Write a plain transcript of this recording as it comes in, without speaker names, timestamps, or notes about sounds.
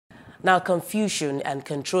Now, confusion and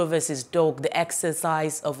controversies dogged the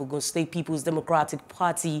exercise of Ogun State People's Democratic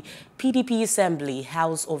Party (P.D.P) Assembly,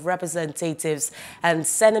 House of Representatives and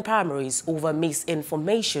Senate Primaries over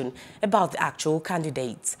misinformation about the actual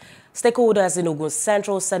candidates. Stakeholders in Ogun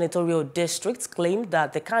Central Senatorial District claimed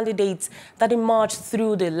that the candidates that emerged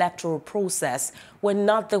through the electoral process were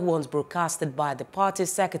not the ones broadcasted by the party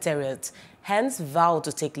secretariat, hence vowed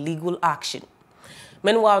to take legal action.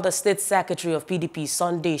 Meanwhile, the State Secretary of PDP,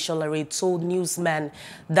 Sunday Sholare, told newsmen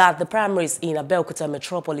that the primaries in Abeokuta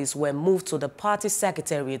Metropolis were moved to the party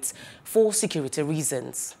secretariat for security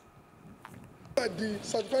reasons. The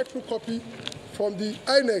certified true copy from the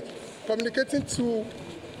INEC communicating to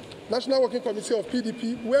National Working Committee of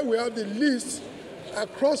PDP, where we have the list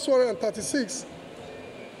across 136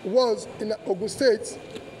 wards in Ogun State,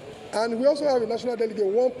 and we also have a national delegate,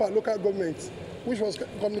 one per local government, which was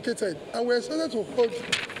communicated. And we are excited to hold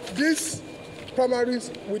these primaries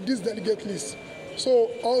with this delegate list. So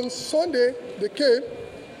on Sunday, they came,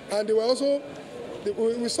 and they were also,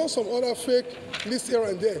 we saw some other fake lists here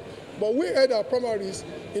and there. But we had our primaries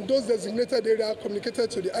in those designated areas communicated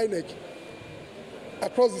to the INEC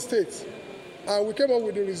across the state. And we came up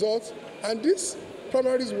with the results, and these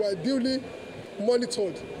primaries were duly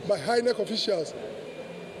monitored by INEC officials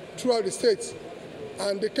throughout the state.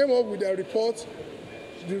 And they came up with their report,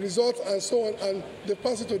 the results, and so on, and they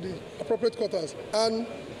passed it to the appropriate quarters. And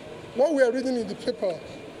what we are reading in the paper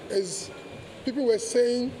is people were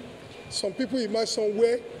saying some people emerged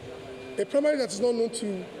somewhere, a primary that is not known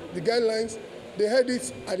to the guidelines, they had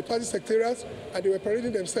it at the party secretariat, and they were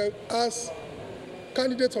parading themselves as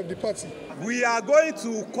candidates of the party. We are going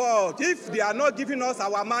to court. If they are not giving us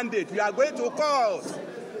our mandate, we are going to court.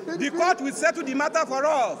 The court will settle the matter for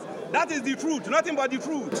us. That is the truth, nothing but the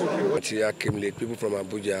truth. Here came late. People from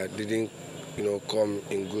Abuja didn't, come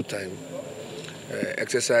in good time.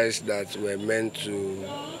 Exercise that were meant to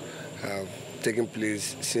have taken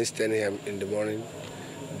place since 10 a.m. in the morning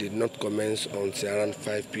did not commence until around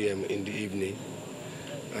 5 p.m. in the evening.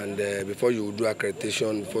 And before you do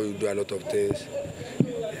accreditation, before you do a lot of things,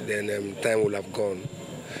 then time will have gone.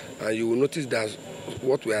 And you will notice that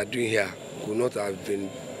what we are doing here could not have been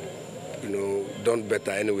done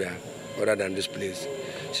better anywhere other than this place.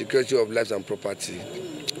 Security of lives and property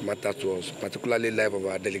matter to us, particularly life of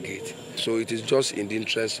our delegate. So it is just in the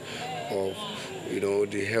interest of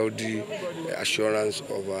the healthy assurance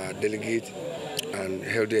of our delegate and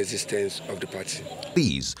healthy existence of the party.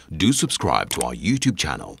 Please do subscribe to our YouTube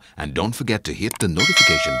channel and don't forget to hit the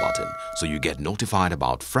notification button so you get notified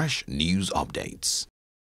about fresh news updates.